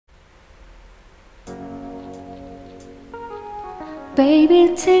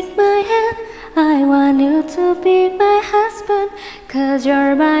Baby, take my hand, I want you to be my husband, 'cause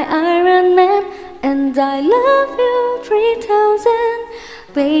you're my Iron Man, and I love you 3000.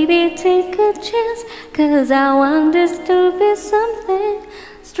 Baby, take a chance, 'cause I want this to be something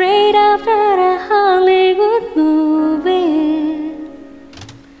straight after a Hollywood movie.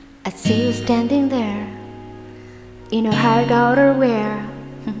 I see you standing there in your hard outerwear,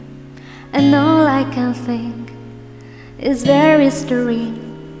 and all I can think is very stirring,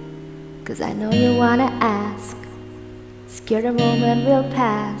 'cause I know you wanna ask, scared the moment will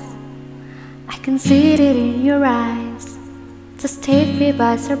pass. I can see it in your eyes, just take me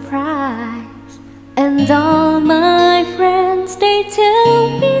by surprise. And all my friends, they tell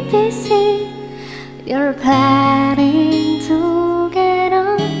me, they say you're planning to get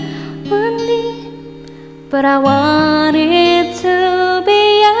on one knee, but I want it to be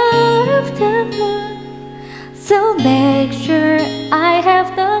out of the blue, so make sure I have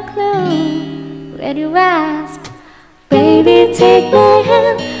no clue when you ask. Baby, take my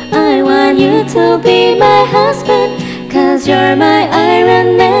hand, I want you to be my husband, 'cause you're my Iron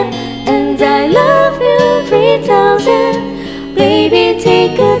Man, and I love you 3000. Baby,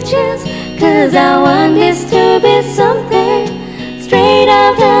 take a chance, 'cause I want this to be something straight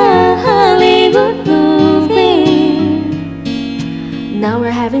out of a Hollywood movie. Now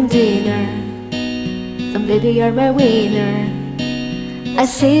we're having dinner, and baby, you're my winner. I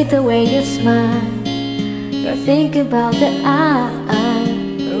see the way you smile, you're thinking about the eye,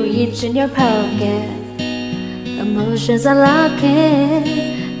 reach in your pocket, emotions are locking,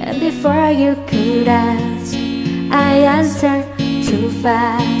 and before you could ask, I answered too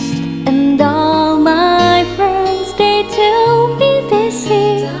fast. And all my friends, they tell me, they say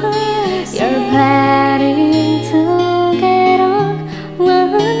you're planning to get on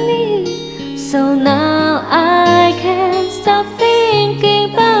one knee, so now I can't stop thinking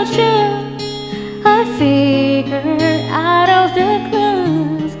about you. I figure out of the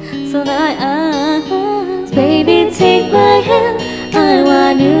clues, so now I ask. Baby, take my hand, I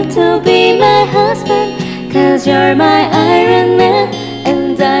want you to be my husband, 'cause you're my Iron Man,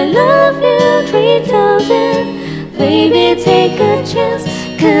 and I love you 3000. Baby, take a chance,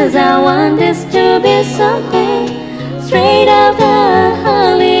 'cause I want this to be something straight out of a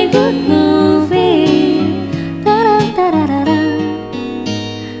Hollywood movie. Da-da-da-da-da-da.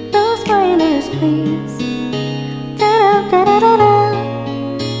 No spoilers, please. Da-da-da-da-da-da.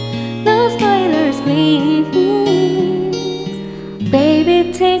 No spoilers, please. Baby,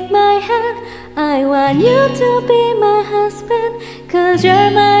 take my hand, I want you to be my husband, 'cause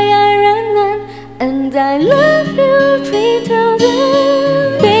you're my Iron Man, and I love you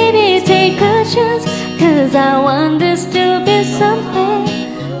 3000. Baby, take a chance, 'cause I want this to be something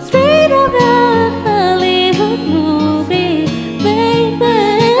straight out of a Hollywood movie, baby.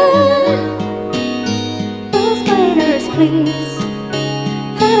 No spoilers, please.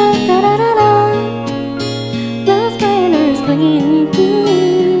 Da-da-da-da-da-da. No spoilers, please.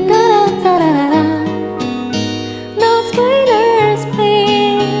 Da-da-da-da-da-da. No spoilers,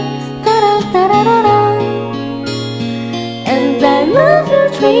 please. Da-da-da-da-da-da. And I love you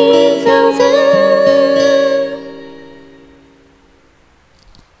 3000.